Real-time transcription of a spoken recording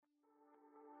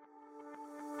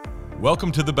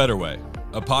Welcome to The Better Way,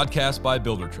 a podcast by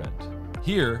BuilderTrend.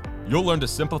 Here, you'll learn to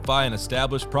simplify and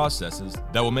establish processes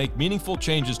that will make meaningful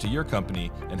changes to your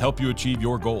company and help you achieve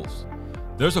your goals.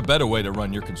 There's a better way to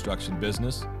run your construction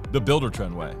business, the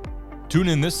BuilderTrend way. Tune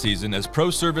in this season as Pro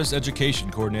Service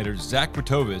Education Coordinator Zach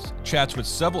Bertovich chats with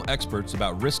several experts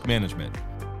about risk management.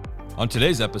 On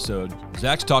today's episode,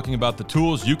 Zach's talking about the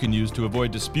tools you can use to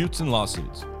avoid disputes and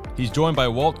lawsuits. He's joined by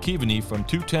Walt Keaveny from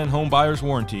 210 Home Buyers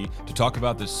Warranty to talk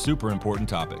about this super important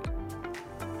topic.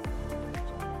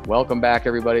 Welcome back,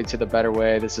 everybody, to The Better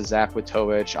Way. This is Zach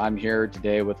Bertovich. I'm here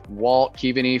today with Walt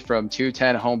Keaveny from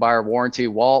 210 Home Buyer Warranty.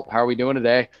 Walt, how are we doing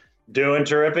today? Doing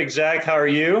terrific, Zach. How are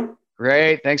you?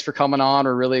 Great. Thanks for coming on.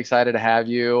 We're really excited to have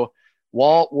you.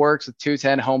 Walt works with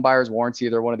 210 Home Buyers Warranty.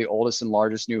 They're one of the oldest and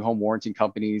largest new home warranty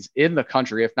companies in the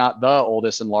country, if not the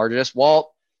oldest and largest.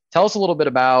 Walt, tell us a little bit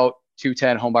about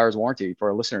 210 Home Buyers Warranty for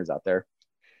our listeners out there.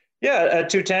 Yeah,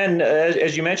 210,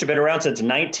 as you mentioned, been around since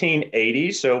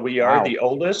 1980. So we are the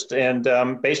oldest and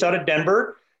based out of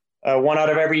Denver. One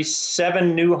out of every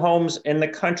 7 new homes in the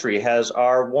country has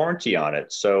our warranty on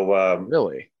it. So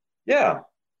really? Yeah.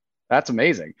 That's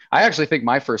amazing. I actually think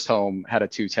my first home had a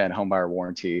 210 Home Buyer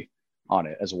Warranty on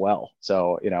it as well.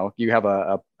 So, you know, you have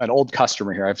an old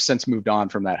customer here. I've since moved on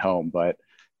from that home, but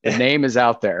the name is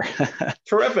out there.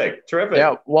 Terrific.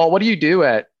 Yeah. Well, what do you do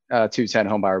at 210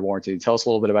 Home Buyer Warranty? Tell us a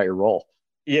little bit about your role.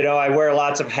 You know, I wear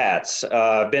lots of hats.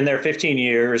 Been there 15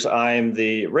 years. I'm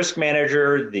the risk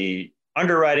manager, the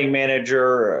underwriting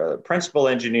manager, principal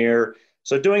engineer.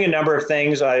 So doing a number of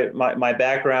things. My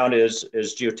background is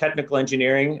geotechnical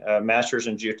engineering, master's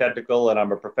in geotechnical, and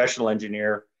I'm a professional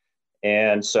engineer.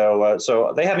 And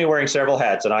so they have me wearing several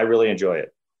hats, and I really enjoy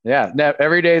it. Yeah. Now,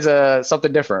 every day's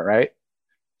something different, right?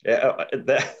 Yeah,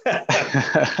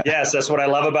 yes, that's what I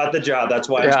love about the job. That's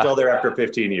why I'm still there after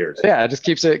 15 years. Yeah, it just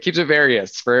keeps it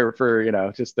various for you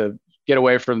know, just to get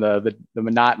away from the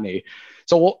monotony.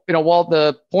 So, you know, Walt,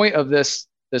 the point of this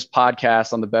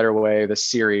podcast on The Better Way, this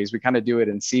series, we kind of do it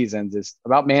in seasons, is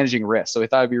about managing risk. So we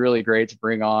thought it'd be really great to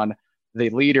bring on the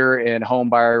leader in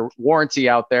home buyer warranty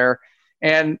out there.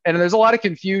 And there's a lot of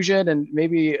confusion, and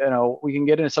maybe, you know, we can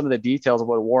get into some of the details of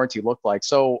what a warranty looked like.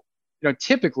 So, you know,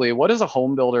 typically, what does a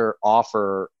home builder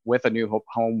offer with a new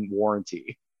home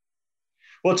warranty?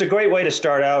 Well, it's a great way to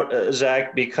start out,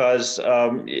 Zach, because there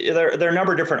are a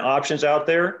number of different options out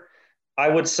there. I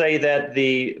would say that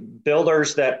the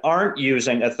builders that aren't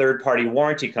using a third-party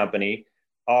warranty company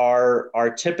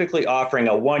are typically offering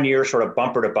a 1-year sort of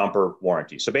bumper-to-bumper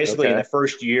warranty. So basically, in the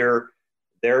first year,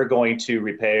 they're going to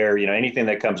repair, you know, anything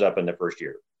that comes up in the first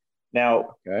year.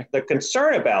 Now, the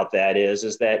concern about that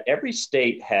is that every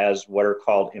state has what are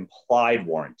called implied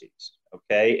warranties.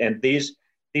 Okay, and these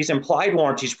implied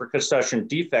warranties for construction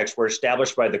defects were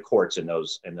established by the courts in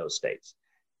those states,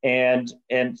 and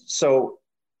so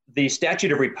the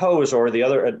statute of repose, or the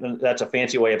other, that's a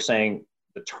fancy way of saying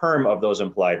the term of those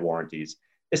implied warranties,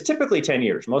 is typically 10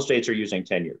 years. Most states are using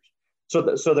 10 years. So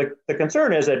the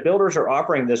concern is that builders are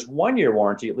offering this 1-year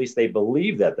warranty, at least they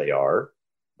believe that they are.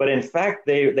 But in fact,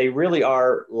 they really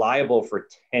are liable for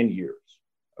 10 years,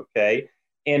 okay?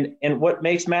 And what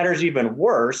makes matters even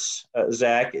worse,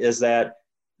 Zach, is that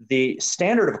the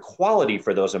standard of quality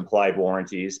for those implied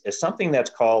warranties is something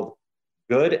that's called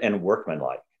good and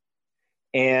workmanlike.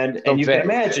 And you can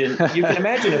imagine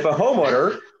if a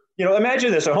homeowner, you know,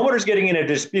 imagine this, a homeowner's getting in a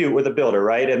dispute with a builder,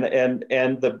 right? And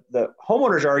the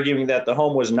homeowner's arguing that the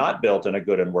home was not built in a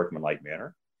good and workmanlike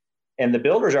manner. And the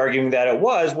builder's arguing that it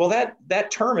was. Well,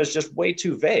 that term is just way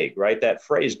too vague, right? That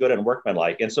phrase, good and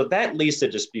workmanlike. And so that leads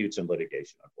to disputes and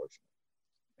litigation, unfortunately.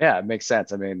 Yeah, it makes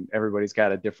sense. I mean, everybody's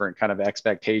got a different kind of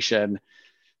expectation.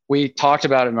 We talked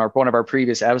about in one of our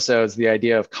previous episodes, the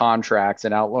idea of contracts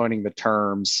and outlining the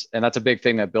terms. And that's a big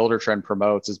thing that BuilderTrend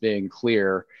promotes, is being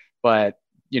clear. But,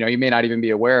 you know, you may not even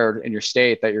be aware in your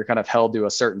state that you're kind of held to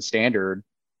a certain standard,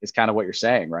 is kind of what you're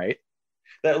saying, right?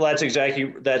 That's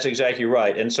exactly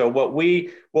right. And so what we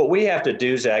have to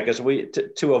do, Zach, is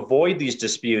to avoid these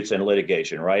disputes and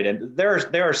litigation, right? And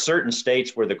there are certain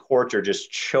states where the courts are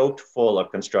just choked full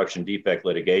of construction defect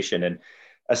litigation. And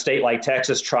a state like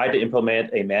Texas tried to implement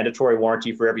a mandatory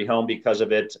warranty for every home because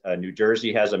of it. New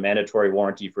Jersey has a mandatory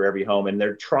warranty for every home, and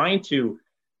they're trying to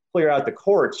clear out the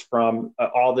courts from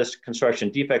all this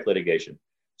construction defect litigation.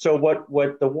 So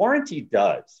what the warranty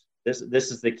does, this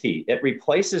is the key. It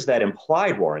replaces that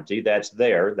implied warranty that's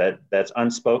there, that's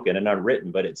unspoken and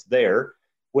unwritten, but it's there,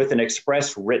 with an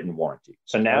express written warranty.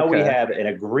 So now we have an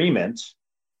agreement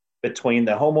between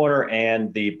the homeowner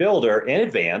and the builder in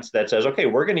advance that says, okay,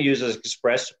 we're going to use this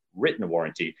express written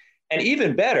warranty. And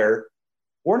even better,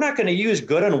 we're not going to use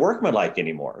good and workmanlike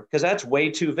anymore because that's way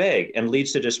too vague and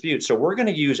leads to disputes. So we're going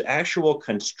to use actual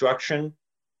construction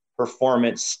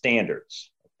performance standards.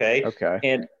 Okay.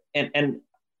 Okay. And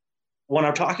when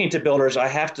I'm talking to builders, I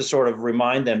have to sort of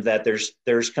remind them that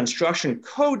there's construction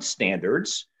code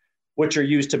standards, which are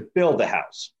used to build the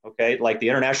house. Okay. Like the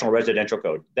International Residential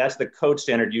Code. That's the code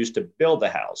standard used to build the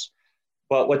house.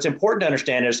 But what's important to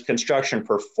understand is construction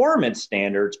performance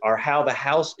standards are how the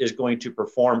house is going to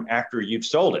perform after you've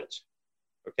sold it.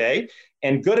 Okay.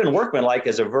 And good and workmanlike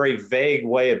is a very vague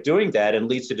way of doing that and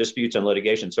leads to disputes and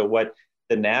litigation. So what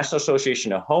the National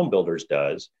Association of Home Builders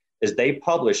does is they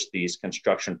publish these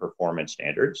construction performance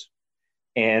standards,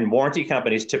 and warranty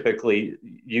companies typically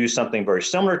use something very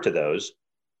similar to those.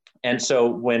 And so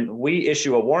when we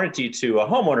issue a warranty to a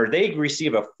homeowner, they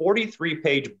receive a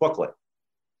 43-page booklet.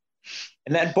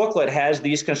 And that booklet has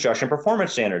these construction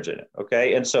performance standards in it.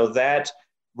 Okay. And so that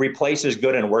replaces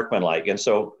good and workmanlike. And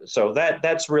so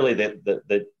that's really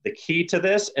the key to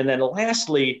this. And then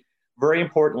lastly, very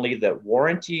importantly, that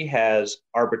warranty has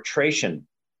arbitration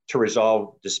to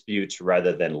resolve disputes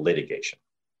rather than litigation.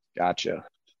 Gotcha.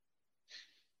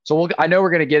 So I know we're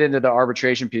going to get into the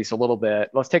arbitration piece a little bit.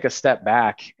 Let's take a step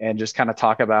back and just kind of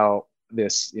talk about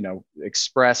this,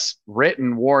 express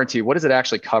written warranty. What is it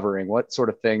actually covering? What sort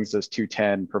of things does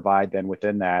 210 provide then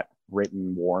within that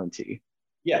written warranty?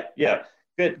 Yeah.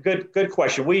 Good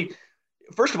question.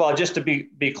 First of all, just to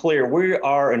be clear, we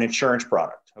are an insurance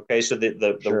product. Okay. So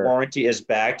the Sure. warranty is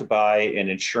backed by an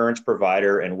insurance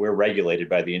provider, and we're regulated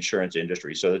by the insurance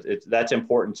industry. So that's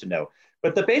important to know.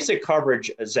 But the basic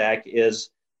coverage, Zach, is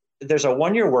there's a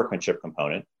 1-year workmanship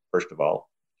component, first of all.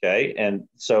 Okay. And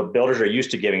so builders are used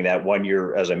to giving that 1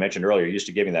 year, as I mentioned earlier, used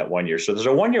to giving that 1 year. So there's a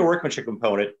 1-year workmanship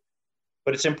component,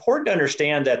 but it's important to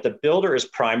understand that the builder is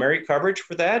primary coverage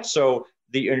for that. So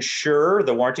the insurer,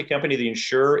 the warranty company, the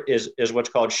insurer is what's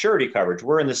called surety coverage.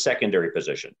 We're in the secondary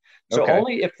position. So Okay.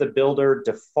 only if the builder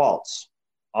defaults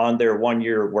on their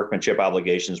 1-year workmanship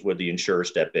obligations would the insurer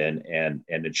step in and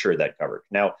insure that coverage.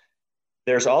 Now,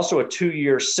 there's also a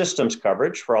 2-year systems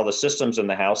coverage for all the systems in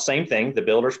the house. Same thing, the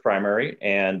builder's primary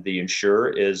and the insurer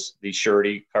is the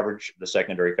surety coverage, the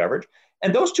secondary coverage.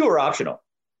 And those two are optional.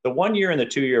 The 1 year and the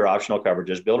 2-year optional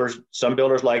coverages, some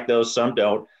builders like those, some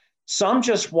don't. Some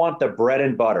just want the bread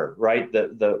and butter, right?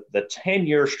 The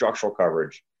 10-year structural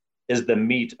coverage is the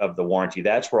meat of the warranty.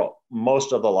 That's where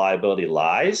most of the liability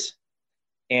lies.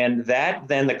 And that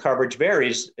then the coverage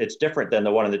varies. It's different than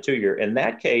the 1 and the 2-year. In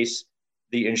that case,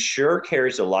 the insurer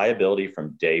carries the liability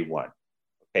from day one.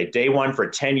 Okay, day one for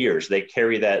 10 years, they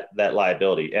carry that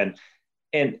liability.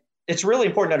 And it's really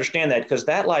important to understand that because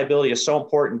that liability is so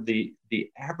important. The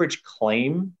average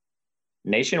claim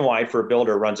nationwide for a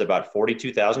builder runs about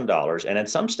 $42,000. And in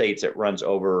some states, it runs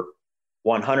over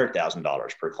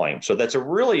 $100,000 per claim. So that's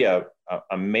really a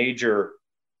major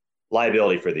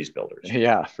liability for these builders.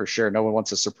 Yeah, for sure. No one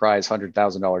wants a surprise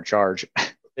 $100,000 charge.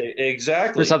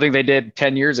 Exactly. For something they did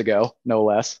 10 years ago, no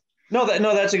less. No,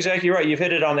 that's exactly right. You've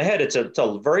hit it on the head. It's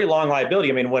a very long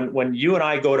liability. I mean, when you and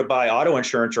I go to buy auto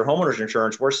insurance or homeowners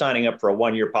insurance, we're signing up for a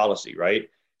 1-year policy, right?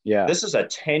 Yeah. This is a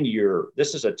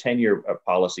 10-year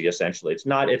policy, essentially. It's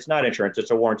not insurance,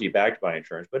 it's a warranty backed by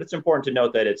insurance, but it's important to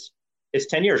note that it's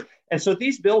 10 years. And so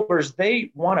these builders,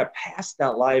 they want to pass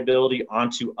that liability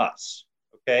onto us.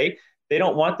 Okay. They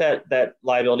don't want that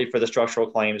liability for the structural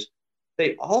claims.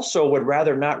 They also would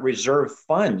rather not reserve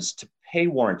funds to pay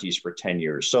warranties for 10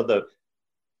 years. So the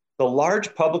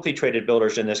large publicly traded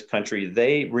builders in this country,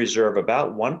 they reserve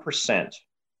about 1%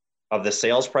 of the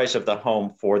sales price of the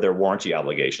home for their warranty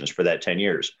obligations for that 10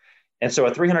 years. And so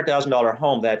a $300,000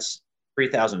 home, that's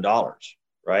 $3,000,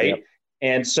 right? Yep.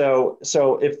 And so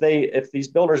if these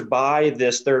builders buy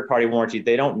this third-party warranty,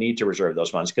 they don't need to reserve those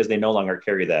funds because they no longer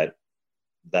carry that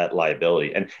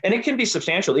liability. And it can be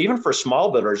substantial, even for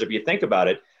small builders. If you think about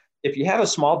it, if you have a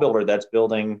small builder that's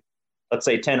building, let's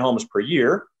say 10 homes per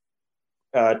year,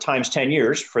 times 10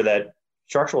 years for that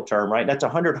structural term, right? That's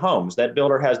 100 homes. That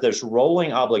builder has this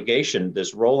rolling obligation,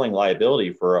 this rolling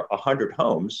liability for 100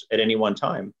 homes at any one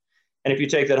time. And if you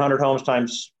take that 100 homes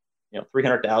times,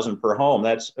 $300,000 per home,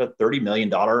 that's a $30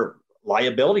 million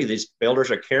liability these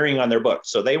builders are carrying on their books.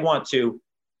 So they want to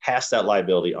pass that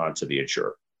liability on to the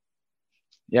insurer.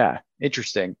 Yeah,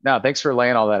 interesting. No, thanks for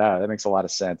laying all that out. That makes a lot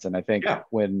of sense. And I think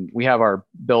when we have our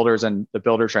builders and the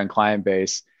Builder Trend client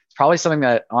base, it's probably something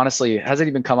that honestly hasn't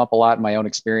even come up a lot in my own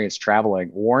experience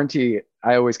traveling. Warranty,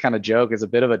 I always kind of joke, is a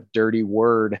bit of a dirty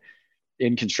word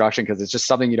in construction because it's just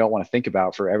something you don't want to think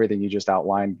about for everything you just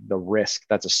outlined, the risk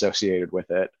that's associated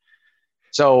with it.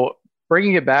 So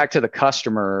bringing it back to the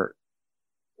customer,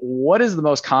 what is the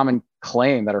most common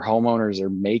claim that our homeowners are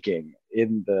making?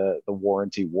 in the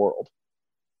warranty world?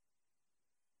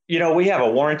 We have a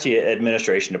warranty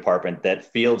administration department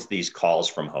that fields these calls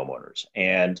from homeowners,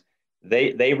 and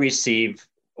they receive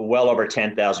well over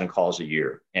 10,000 calls a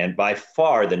year. And by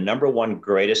far, the number one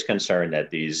greatest concern that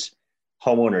these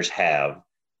homeowners have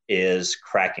is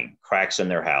cracks in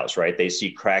their house, right? They see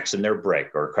cracks in their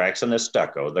brick or cracks in the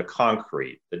stucco, the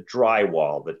concrete, the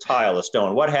drywall, the tile, the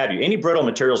stone, what have you. Any brittle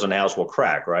materials in the house will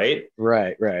crack, right?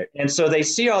 Right. And so they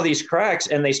see all these cracks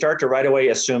and they start to right away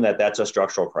assume that that's a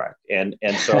structural crack. And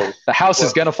so the house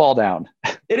is going to fall down.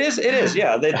 It is.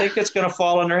 Yeah. They think it's going to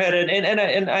fall on their head.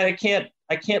 And I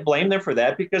can't blame them for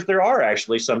that, because there are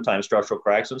actually sometimes structural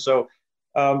cracks. And so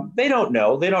they don't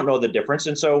know the difference.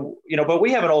 And so, but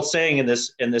we have an old saying in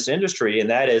this industry, and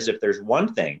that is, if there's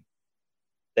one thing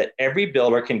that every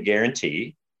builder can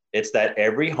guarantee, it's that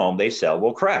every home they sell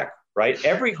will crack, right?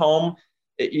 Every home,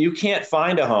 you can't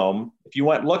find a home if you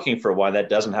went looking for one that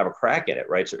doesn't have a crack in it,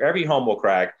 right? So every home will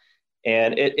crack,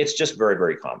 and it's just very,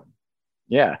 very common.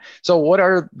 Yeah. So what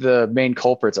are the main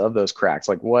culprits of those cracks?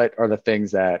 Like, what are the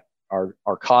things that are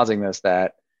causing this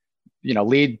that,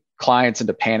 lead clients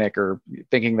into panic or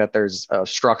thinking that there's a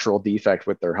structural defect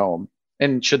with their home?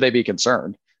 And should they be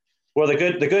concerned? Well, the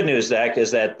good news, Zach,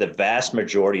 is that the vast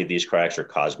majority of these cracks are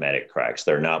cosmetic cracks.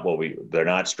 They're not they're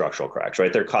not structural cracks,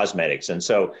 right? They're cosmetics. And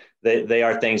so they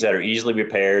are things that are easily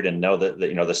repaired, and know that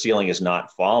the ceiling is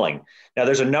not falling. Now,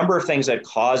 there's a number of things that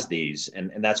cause these,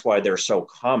 and that's why they're so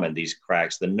common, these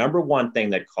cracks. The number one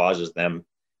thing that causes them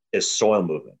is soil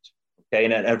movement. Okay.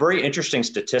 And a very interesting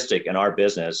statistic in our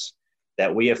business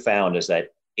that we have found is that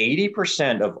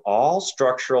 80% of all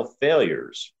structural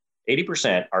failures,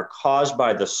 80% are caused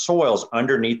by the soils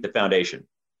underneath the foundation.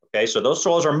 Okay, so those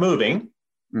soils are moving,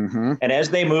 and as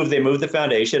they move the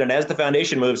foundation, and as the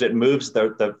foundation moves, it moves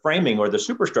the framing or the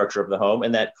superstructure of the home,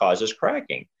 and that causes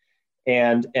cracking.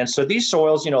 And so these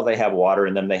soils, they have water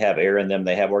in them, they have air in them,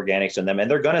 they have organics in them, and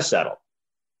they're going to settle.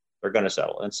 They're going to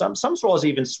settle. And some soils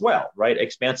even swell, right?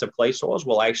 Expansive clay soils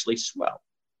will actually swell.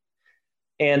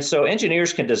 And so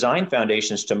engineers can design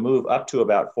foundations to move up to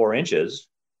about 4 inches.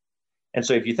 And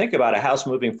so if you think about a house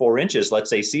moving 4 inches, let's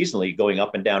say seasonally going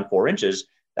up and down 4 inches,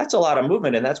 that's a lot of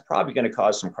movement, and that's probably going to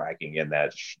cause some cracking in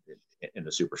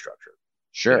the superstructure.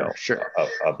 Sure.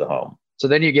 Of the home. So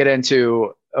then you get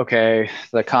into, okay,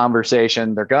 the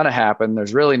conversation, they're going to happen.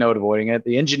 There's really no avoiding it.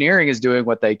 The engineering is doing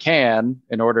what they can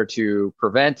in order to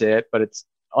prevent it, but it's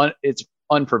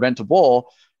unpreventable.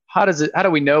 How do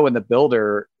we know when the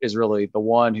builder is really the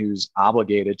one who's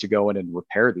obligated to go in and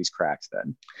repair these cracks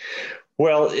then?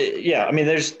 Well, yeah, I mean,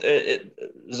 there's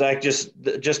Zach, just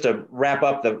to wrap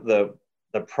up the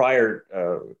prior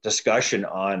discussion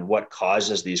on what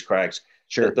causes these cracks.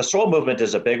 Sure. The soil movement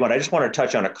is a big one. I just want to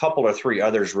touch on a couple or three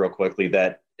others real quickly.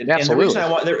 Absolutely. And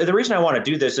the reason I want to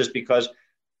do this is because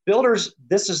builders,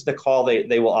 this is the call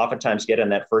they will oftentimes get in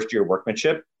that first year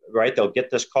workmanship, right? They'll get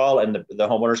this call, and the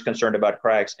homeowner's concerned about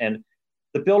cracks. And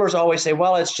the builders always say,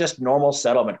 well, it's just normal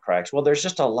settlement cracks. Well, there's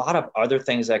just a lot of other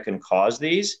things that can cause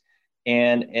these.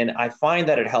 And I find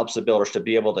that it helps the builders to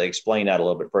be able to explain that a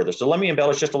little bit further. So let me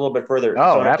embellish just a little bit further.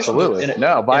 Oh, absolutely.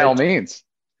 By all means.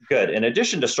 Good. In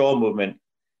addition to soil movement,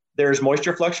 there's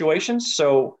moisture fluctuations.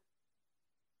 So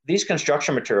these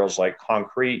construction materials like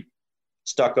concrete,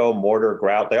 stucco, mortar,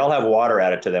 grout, they all have water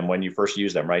added to them when you first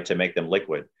use them, right, to make them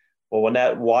liquid. Well, when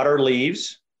that water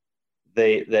leaves,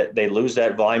 they lose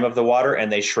that volume of the water,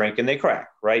 and they shrink and they crack,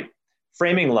 right?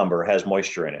 Framing lumber has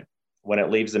moisture in it. When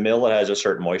it leaves the mill, it has a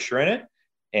certain moisture in it.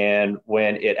 And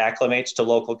when it acclimates to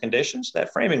local conditions,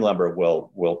 that framing lumber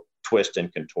will twist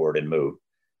and contort and move.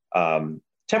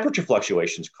 Temperature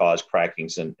fluctuations cause cracking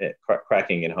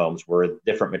in homes where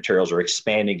different materials are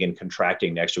expanding and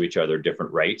contracting next to each other at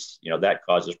different rates. That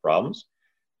causes problems.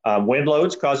 Wind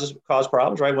loads cause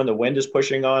problems, right? When the wind is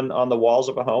pushing on the walls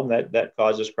of a home, that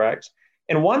causes cracks.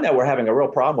 And one that we're having a real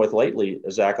problem with lately,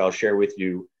 Zach, I'll share with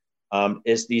you,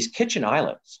 is these kitchen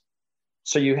islands.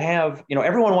 So you have,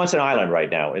 everyone wants an island right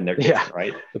now in their kitchen,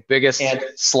 right? The biggest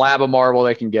slab of marble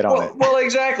they can get on it. Well,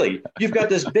 exactly. You've got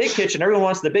this big kitchen. Everyone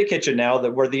wants the big kitchen now,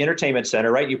 where the entertainment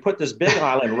center, right? You put this big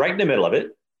island right in the middle of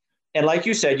it. And like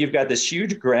you said, you've got this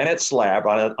huge granite slab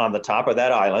on the top of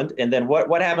that island. And then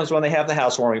what happens when they have the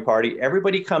housewarming party?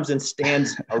 Everybody comes and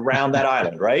stands around that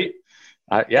island, right?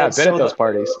 I've been at those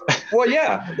parties. Well,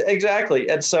 yeah, exactly.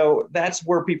 And so that's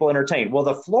where people entertain. Well,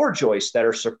 the floor joists that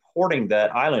are supporting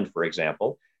that island, for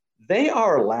example, they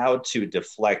are allowed to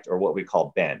deflect, or what we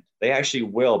call bend. They actually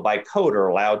will, by code, are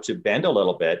allowed to bend a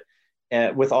little bit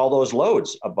with all those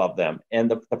loads above them. And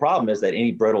the problem is that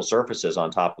any brittle surfaces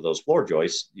on top of those floor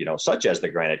joists, such as the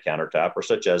granite countertop or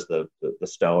such as the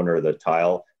stone or the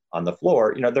tile on the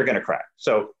floor, they're going to crack.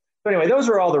 So anyway, those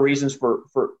are all the reasons for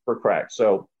cracks.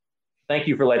 So thank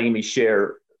you for letting me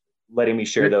share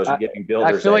those and giving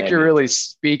builders. I feel like you're really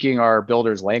speaking our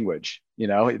builders' language.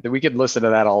 We could listen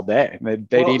to that all day.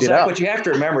 They'd eat it up. What you have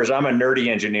to remember is I'm a nerdy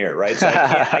engineer, right? So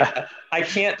I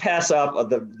can't pass up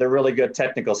the really good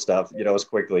technical stuff, as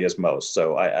quickly as most.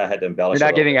 So I had to embellish. You're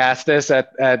not getting asked this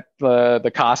at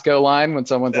the Costco line when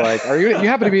someone's like, you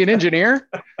happen to be an engineer?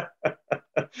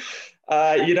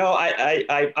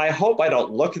 I hope I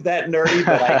don't look that nerdy,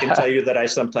 but I can tell you that I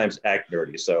sometimes act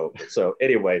nerdy. So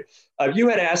anyway, you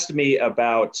had asked me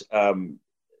about,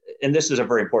 and this is a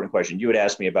very important question. You had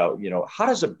asked me about, how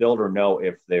does a builder know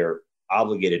if they're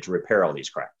obligated to repair all these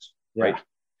cracks, right? Yeah.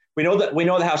 We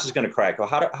know the house is going to crack. Well,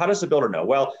 how does the builder know?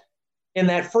 Well, in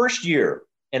that first year,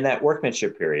 in that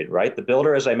workmanship period, right? The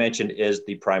builder, as I mentioned, is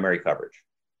the primary coverage,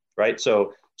 right?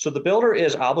 So the builder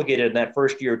is obligated in that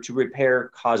first year to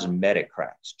repair cosmetic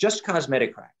cracks, just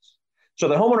cosmetic cracks. So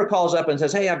the homeowner calls up and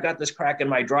says, hey, I've got this crack in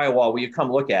my drywall. Will you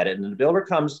come look at it? And the builder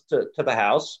comes to the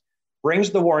house,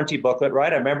 brings the warranty booklet,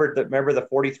 right? I remember the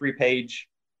 43-page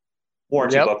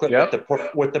warranty booklet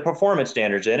with the performance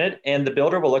standards in it. And the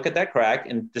builder will look at that crack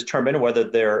and determine whether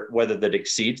that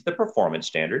exceeds the performance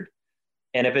standard.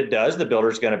 And if it does, the builder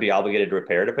is going to be obligated to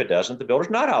repair it. If it doesn't, the builder's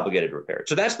not obligated to repair it.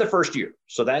 So that's the first year.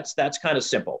 So that's kind of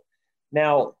simple.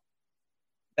 Now,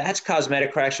 that's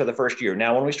cosmetic cracks for the first year.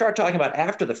 Now, when we start talking about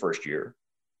after the first year,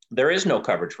 there is no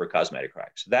coverage for cosmetic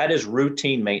cracks. That is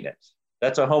routine maintenance.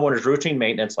 That's a homeowner's routine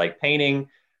maintenance, like painting,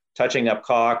 touching up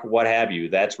caulk, what have you.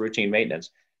 That's routine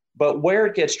maintenance. But where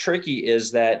it gets tricky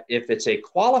is that if it's a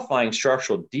qualifying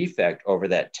structural defect over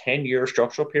that 10-year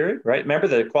structural period, right? Remember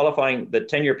the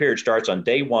 10-year period starts on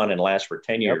day one and lasts for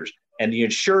 10 years, and the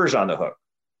insurer's on the hook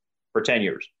for 10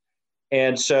 years.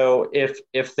 And so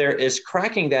if there is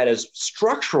cracking that is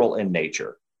structural in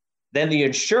nature, then the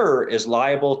insurer is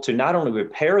liable to not only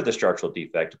repair the structural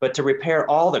defect, but to repair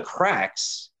all the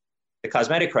cracks, the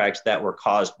cosmetic cracks that were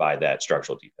caused by that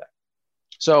structural defect.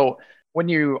 So when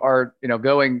you are,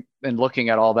 going and looking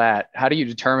at all that, how do you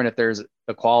determine if there's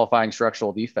a qualifying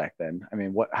structural defect then? I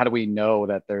mean, how do we know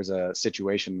that there's a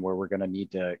situation where we're going to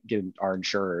need to get our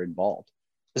insurer involved?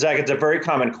 Zach, it's a very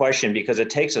common question because it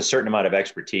takes a certain amount of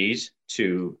expertise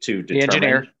to determine. The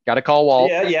engineer, got to call Walt.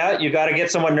 Yeah, you got to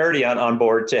get someone nerdy on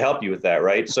board to help you with that,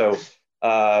 right? So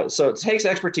it takes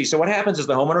expertise. So what happens is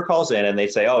the homeowner calls in and they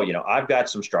say, I've got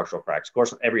some structural cracks. Of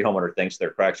course, every homeowner thinks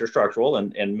their cracks are structural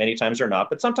and many times they're not,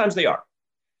 but sometimes they are.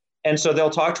 And so they'll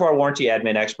talk to our warranty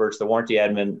admin experts. The warranty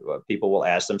admin people will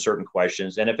ask them certain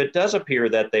questions. And if it does appear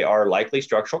that they are likely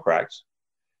structural cracks,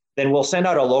 then we'll send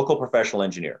out a local professional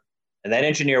engineer. And that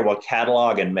engineer will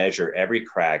catalog and measure every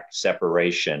crack,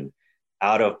 separation,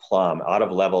 out of plumb, out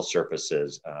of level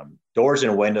surfaces, doors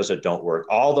and windows that don't work,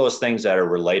 all those things that are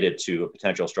related to a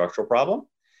potential structural problem.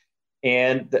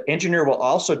 And the engineer will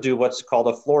also do what's called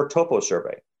a floor topo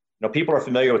survey. People are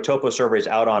familiar with topo surveys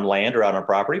out on land or out on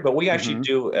property, but we actually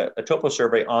do a topo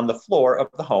survey on the floor of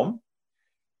the home.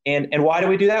 And why do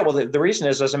we do that? Well, the reason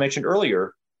is, as I mentioned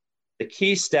earlier, the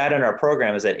key stat in our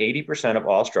program is that 80% of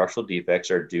all structural defects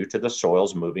are due to the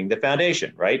soils moving the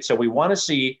foundation, right? So we want to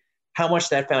see how much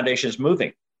that foundation is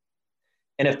moving.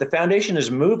 And if the foundation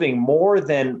is moving more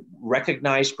than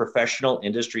recognized professional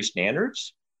industry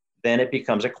standards, then it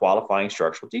becomes a qualifying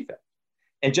structural defect.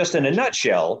 And just in a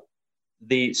nutshell,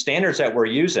 the standards that we're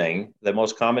using, the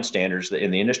most common standards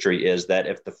in the industry, is that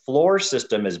if the floor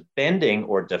system is bending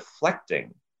or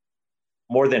deflecting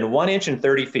more than 1 inch and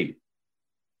 30 feet,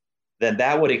 then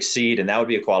that would exceed, and that would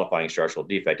be a qualifying structural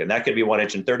defect. And that could be 1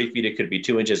 inch and 30 feet. It could be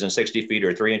 2 inches and 60 feet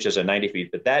or 3 inches and 90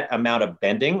 feet. But that amount of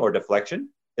bending or deflection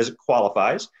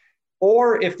qualifies.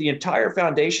 Or if the entire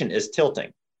foundation is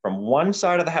tilting from one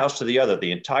side of the house to the other,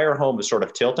 the entire home is sort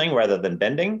of tilting rather than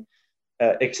bending.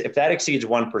 If that exceeds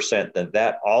 1%, then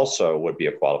that also would be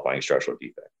a qualifying structural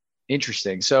defect.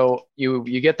 Interesting. So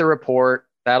you get the report,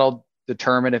 that'll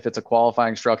determine if it's a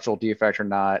qualifying structural defect or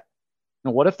not.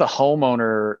 And what if the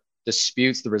homeowner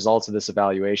disputes the results of this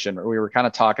evaluation? Or we were kind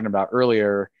of talking about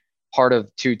earlier, part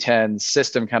of 210's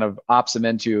system kind of opts them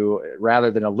into,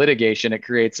 rather than a litigation, it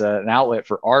creates an outlet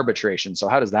for arbitration. So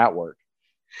how does that work?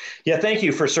 Yeah, thank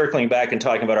you for circling back and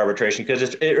talking about arbitration,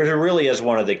 because it really is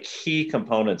one of the key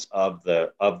components of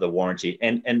the warranty.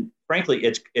 And frankly,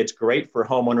 it's great for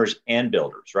homeowners and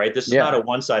builders, right? This is not a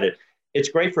one-sided. It's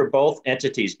great for both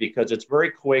entities because it's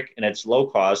very quick and it's low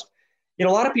cost. A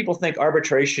lot of people think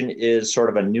arbitration is sort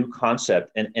of a new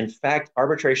concept. And in fact,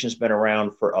 arbitration has been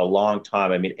around for a long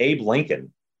time. I mean, Abe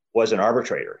Lincoln was an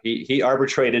arbitrator. He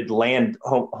arbitrated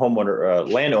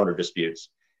landowner disputes.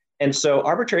 And so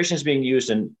arbitration is being used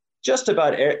in just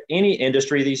about any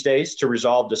industry these days to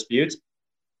resolve disputes,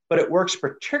 but it works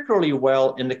particularly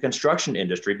well in the construction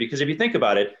industry because if you think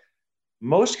about it,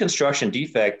 most construction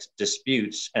defect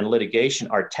disputes and litigation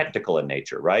are technical in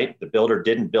nature, right? The builder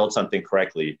didn't build something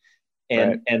correctly.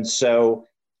 And so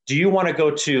do you want to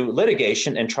go to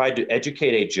litigation and try to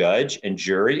educate a judge and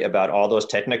jury about all those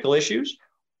technical issues?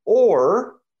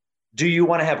 Or do you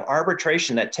want to have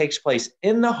arbitration that takes place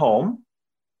in the home?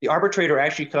 The arbitrator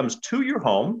actually comes to your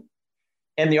home,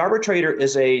 and the arbitrator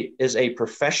is a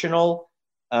professional,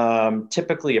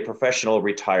 typically a professional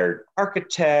retired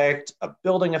architect, a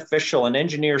building official, an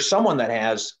engineer, someone that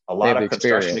has a lot of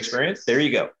construction experience. There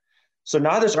you go. So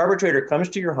now this arbitrator comes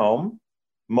to your home.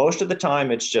 Most of the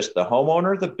time, it's just the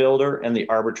homeowner, the builder, and the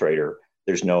arbitrator.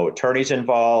 There's no attorneys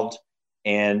involved.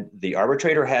 And the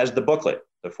arbitrator has the booklet,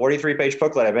 the 43-page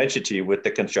booklet I mentioned to you with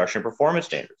the construction performance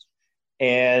standards.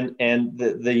 And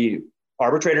the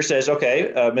arbitrator says,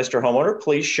 okay, Mr. Homeowner,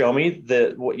 please show me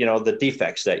the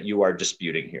defects that you are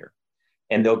disputing here.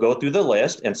 And they'll go through the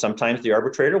list. And sometimes the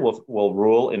arbitrator will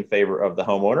rule in favor of the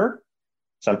homeowner.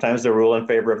 Sometimes they'll rule in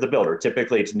favor of the builder.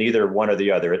 Typically, it's neither one or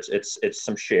the other. It's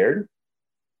some shared.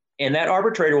 And that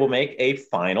arbitrator will make a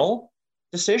final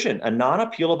decision, a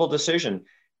non-appealable decision.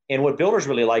 And what builders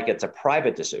really like, it's a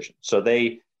private decision. So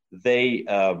the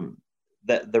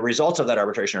results of that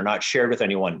arbitration are not shared with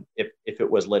anyone. If it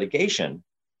was litigation,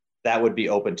 that would be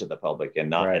open to the public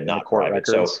and not court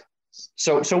private.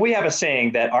 So we have a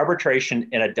saying that arbitration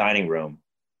in a dining room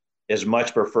is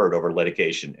much preferred over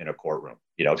litigation in a courtroom,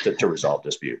 to resolve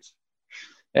disputes.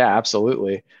 Yeah,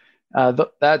 absolutely.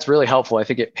 That's really helpful. I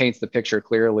think it paints the picture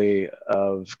clearly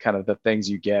of kind of the things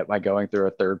you get by going through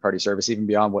a third-party service, even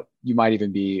beyond what you might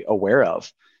even be aware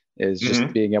of, is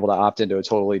just being able to opt into a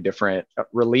totally different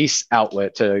release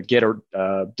outlet to get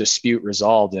a dispute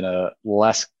resolved in a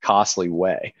less costly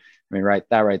way. I mean, right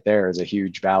there is a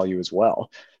huge value as well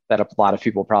that a lot of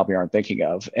people probably aren't thinking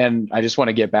of. And I just want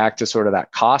to get back to sort of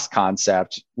that cost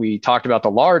concept. We talked about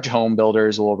the large home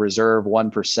builders will reserve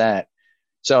 1%.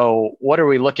 So what are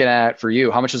we looking at for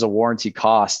you? How much does a warranty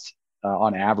cost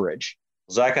on average?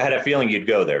 Zach, I had a feeling you'd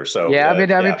go there. So yeah, I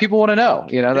mean, people want to know.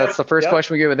 That's the first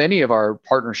question we get with any of our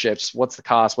partnerships. What's the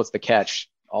cost? What's the catch?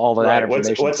 All of that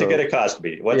information. What's it going to cost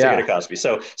me? What's it going to cost me?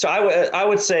 So I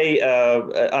would say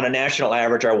on a national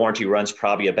average, our warranty runs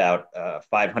probably about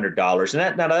 $500,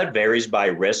 and that varies by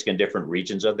risk in different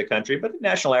regions of the country, but the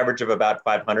national average of about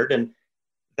 $500, and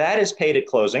that is paid at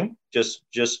closing. Just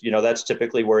that's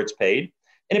typically where it's paid.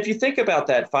 And if you think about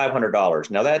that $500,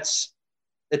 now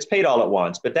it's paid all at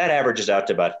once, but that averages out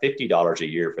to about $50 a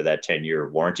year for that 10-year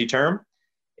warranty term.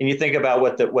 And you think about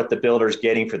what the builder's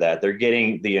getting for that. They're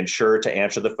getting the insurer to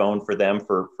answer the phone for them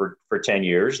for 10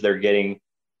 years. They're getting,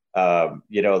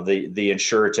 the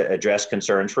insurer to address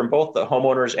concerns from both the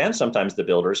homeowners and sometimes the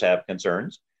builders have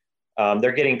concerns.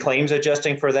 They're getting claims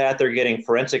adjusting for that. They're getting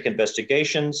forensic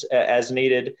investigations as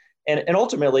needed. And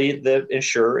ultimately, the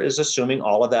insurer is assuming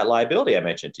all of that liability I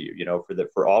mentioned to you,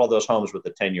 for all of those homes with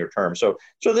the 10-year term. So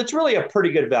that's really a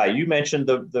pretty good value. You mentioned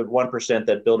the 1%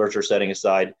 that builders are setting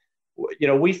aside.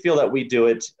 We feel that we do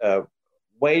it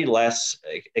way less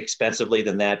expensively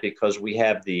than that because we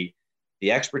have the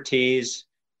expertise,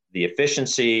 the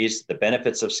efficiencies, the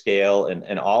benefits of scale,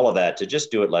 and all of that to just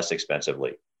do it less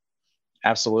expensively.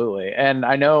 Absolutely. And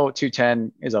I know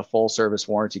 210 is a full service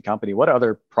warranty company. What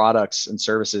other products and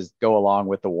services go along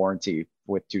with the warranty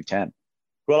with 210?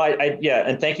 Well,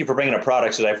 and thank you for bringing up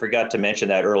products, because I forgot to mention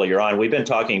that earlier on. We've been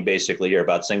talking basically here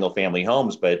about single family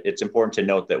homes, but it's important to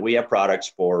note that we have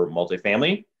products for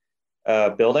multifamily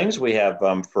buildings. We have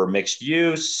for mixed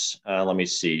use,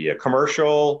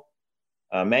 commercial,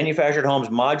 manufactured homes,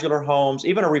 modular homes,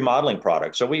 even a remodeling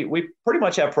product. So we pretty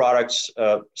much have products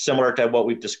similar to what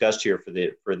we've discussed here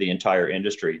for the entire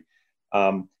industry.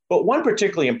 But one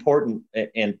particularly important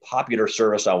and popular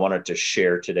service I wanted to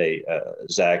share today,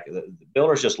 Zach, the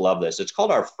builders just love this. It's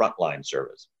called our frontline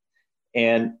service.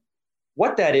 And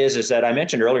what that is that I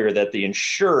mentioned earlier that the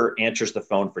insurer answers the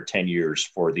phone for 10 years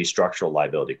for the structural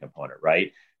liability component,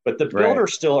 right? But the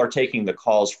builders still are taking the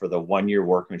calls for the 1-year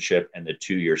workmanship and the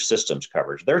 2-year systems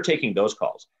coverage. They're taking those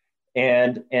calls.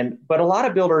 But a lot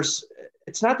of builders,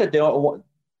 it's not that they don't,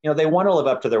 they want to live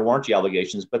up to their warranty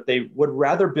obligations, but they would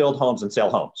rather build homes than sell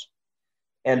homes.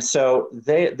 And so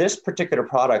this particular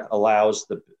product allows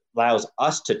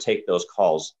us to take those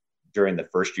calls during the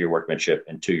 1st-year workmanship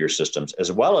and 2-year systems,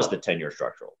 as well as the 10-year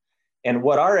structural. And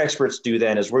what our experts do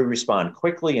then is we respond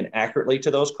quickly and accurately to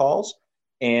those calls.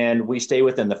 And we stay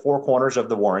within the 4 corners of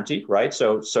the warranty, right?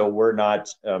 So we're not,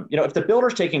 if the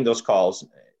builder's taking those calls,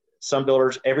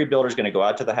 every builder's going to go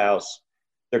out to the house.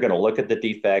 They're going to look at the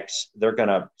defects. They're going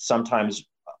to sometimes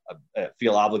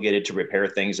feel obligated to repair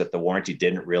things that the warranty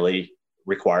didn't really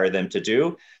require them to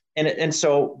do. And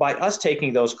so by us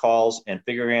taking those calls and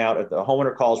figuring out if the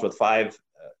homeowner calls with 5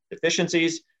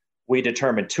 deficiencies, we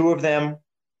determine 2 of them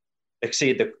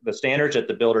exceed the standards that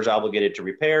the builder's obligated to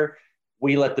repair.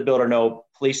 We let the builder know,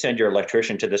 please send your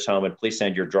electrician to this home and please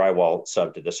send your drywall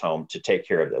sub to this home to take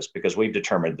care of this, because we've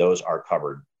determined those are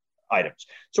covered items.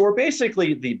 So we're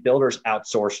basically the builder's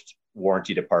outsourced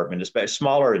warranty department. Especially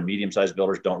smaller and medium-sized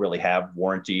builders don't really have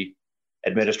warranty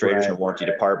administrators and warranty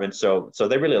departments. So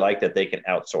they really like that they can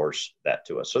outsource that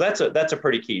to us. So that's a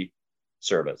pretty key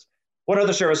service. One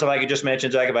other service, if I could just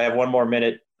mention, Zach, if I have one more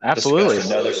minute. Absolutely.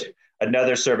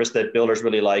 Another service that builders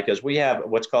really like is we have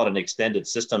what's called an extended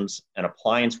systems and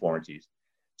appliance warranties.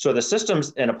 So the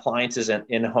systems and appliances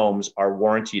in homes are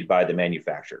warrantied by the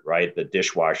manufacturer, right? The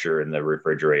dishwasher and the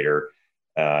refrigerator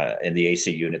and the AC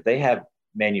unit, they have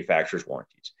manufacturer's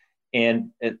warranties.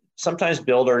 And sometimes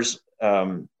builders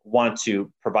want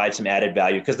to provide some added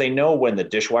value because they know when the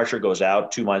dishwasher goes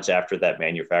out 2 months after that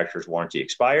manufacturer's warranty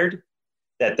expired,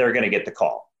 that they're going to get the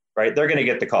call, right? They're going to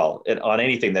get the call on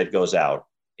anything that goes out.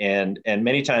 And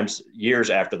many times years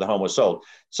after the home was sold.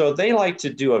 So they like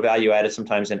to do a value added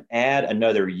sometimes and add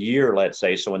another year, let's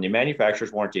say. So when the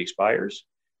manufacturer's warranty expires,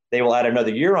 they will add another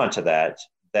year onto that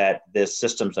this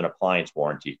systems and appliance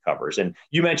warranty covers. And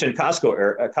you mentioned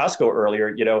Costco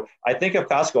earlier. You know, I think of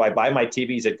Costco. I buy my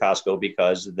TVs at Costco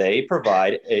because they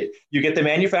provide you get the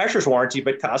manufacturer's warranty,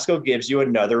 but Costco gives you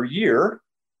another year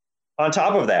on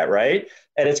top of that, right?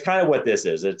 And it's kind of what this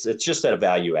is. It's just a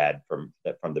value add from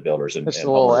the builders and just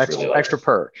a little extra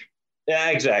perk. Yeah,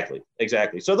 exactly.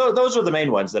 So those are the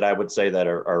main ones that I would say that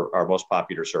are our most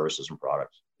popular services and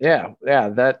products. Yeah,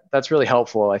 that's really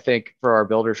helpful. I think for our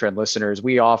Builder Trend listeners,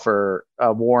 we offer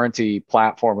a warranty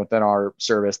platform within our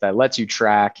service that lets you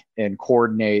track and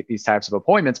coordinate these types of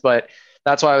appointments. But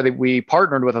that's why we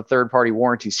partnered with a third-party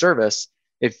warranty service.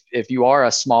 If you are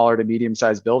a smaller to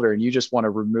medium-sized builder and you just want to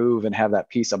remove and have that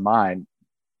peace of mind,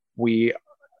 we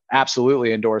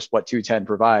absolutely endorse what 210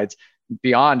 provides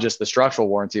beyond just the structural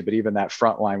warranty, but even that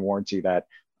frontline warranty that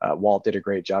Walt did a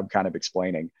great job kind of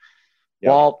explaining. Yeah.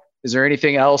 Walt, is there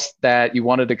anything else that you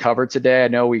wanted to cover today? I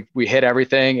know we hit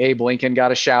everything. Abe Lincoln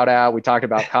got a shout out. We talked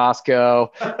about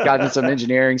Costco, got into some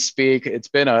engineering speak. It's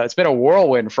been a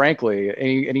whirlwind, frankly.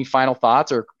 Any final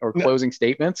thoughts or closing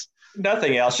statements?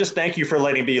 Nothing else. Just thank you for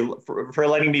letting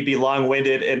me be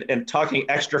long-winded and talking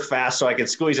extra fast so I can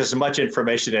squeeze as much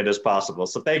information in as possible.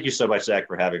 So thank you so much, Zach,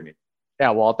 for having me.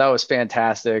 Yeah, Walt, that was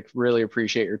fantastic. Really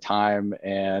appreciate your time.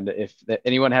 And if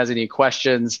anyone has any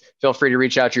questions, feel free to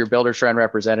reach out to your Builder Trend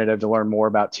representative to learn more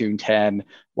about 210.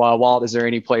 Well, Walt, is there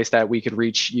any place that we could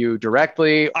reach you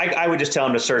directly? I would just tell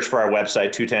them to search for our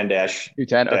website,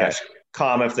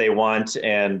 210-com if they want,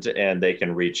 and they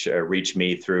can reach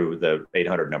me through the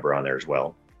 800 number on there as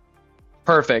well.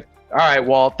 Perfect. All right,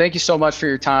 Walt, thank you so much for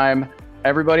your time.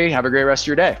 Everybody, have a great rest of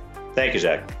your day. Thank you,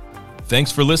 Zach.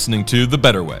 Thanks for listening to The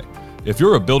Better Way. If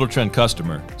you're a Builder Trend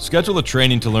customer, schedule a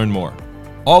training to learn more.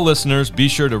 All listeners, be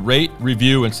sure to rate,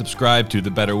 review, and subscribe to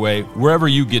The Better Way wherever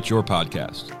you get your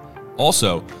podcast.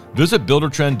 Also, visit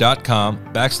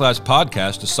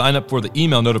buildertrend.com/podcast to sign up for the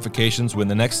email notifications when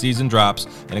the next season drops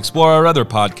and explore our other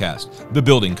podcast, The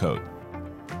Building Code.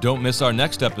 Don't miss our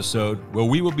next episode where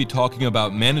we will be talking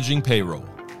about managing payroll.